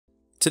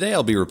Today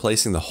I'll be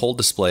replacing the whole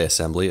display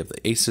assembly of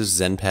the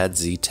Asus Zenpad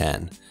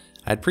Z10.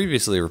 I had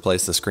previously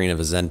replaced the screen of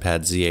a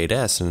Zenpad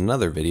Z8S in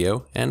another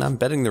video, and I'm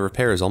betting the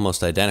repair is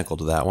almost identical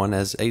to that one,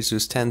 as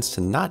Asus tends to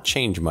not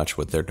change much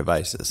with their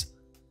devices.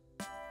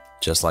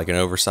 Just like an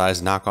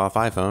oversized knockoff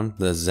iPhone,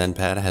 the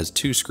Zenpad has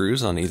two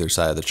screws on either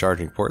side of the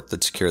charging port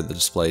that secure the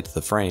display to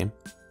the frame.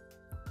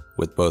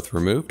 With both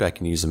removed, I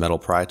can use a metal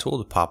pry tool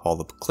to pop all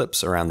the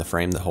clips around the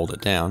frame that hold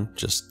it down,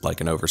 just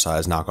like an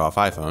oversized knockoff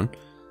iPhone.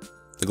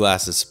 The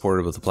glass is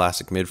supported with a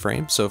plastic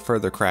midframe, so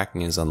further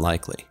cracking is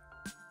unlikely.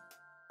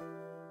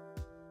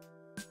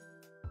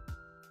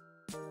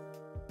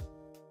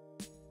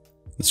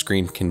 The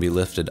screen can be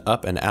lifted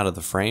up and out of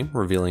the frame,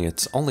 revealing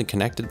it's only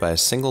connected by a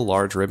single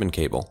large ribbon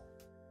cable.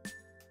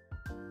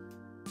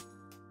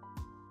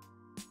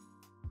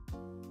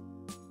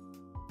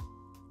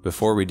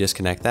 Before we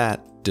disconnect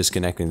that,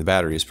 disconnecting the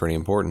battery is pretty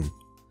important.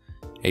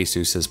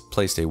 Asus has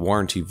placed a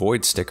warranty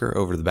void sticker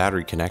over the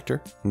battery connector.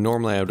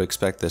 Normally I would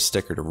expect this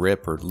sticker to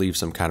rip or leave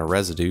some kind of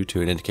residue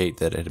to indicate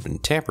that it had been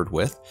tampered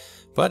with,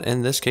 but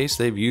in this case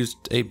they've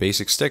used a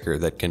basic sticker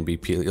that can be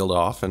peeled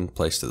off and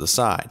placed to the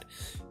side.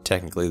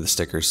 Technically the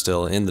sticker is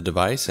still in the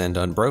device and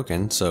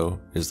unbroken, so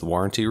is the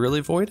warranty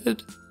really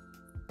voided?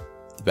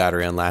 The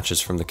battery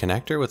unlatches from the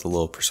connector with a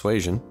little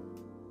persuasion.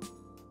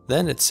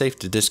 Then it's safe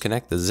to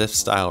disconnect the ZIF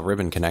style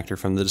ribbon connector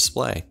from the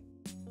display.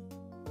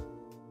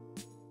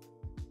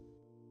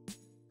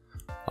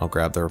 I'll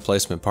grab the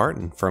replacement part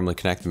and firmly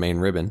connect the main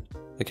ribbon.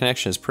 The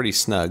connection is pretty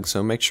snug,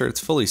 so make sure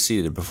it's fully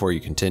seated before you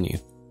continue.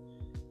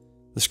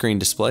 The screen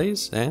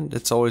displays, and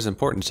it's always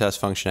important to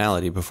test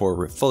functionality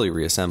before fully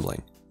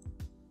reassembling.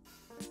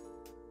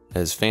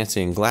 As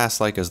fancy and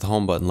glass-like as the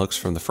home button looks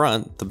from the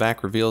front, the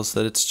back reveals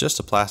that it's just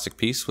a plastic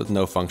piece with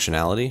no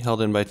functionality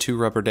held in by two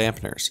rubber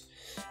dampeners.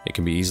 It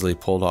can be easily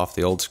pulled off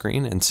the old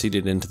screen and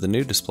seated into the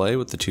new display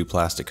with the two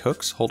plastic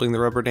hooks holding the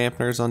rubber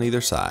dampeners on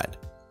either side.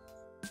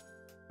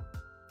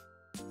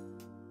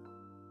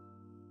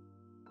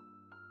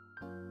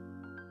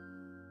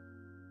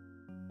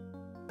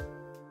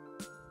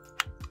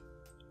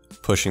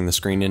 Pushing the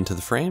screen into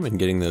the frame and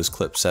getting those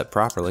clips set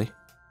properly.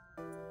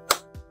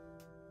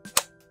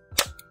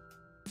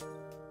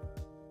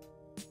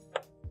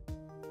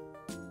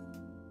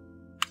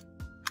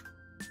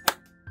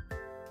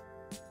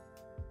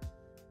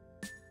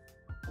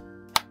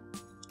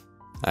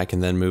 I can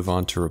then move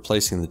on to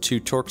replacing the two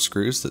torque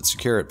screws that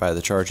secure it by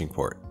the charging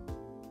port.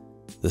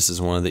 This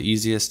is one of the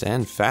easiest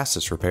and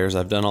fastest repairs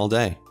I've done all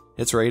day.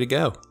 It's ready to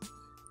go.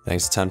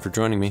 Thanks a ton for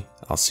joining me.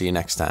 I'll see you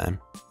next time.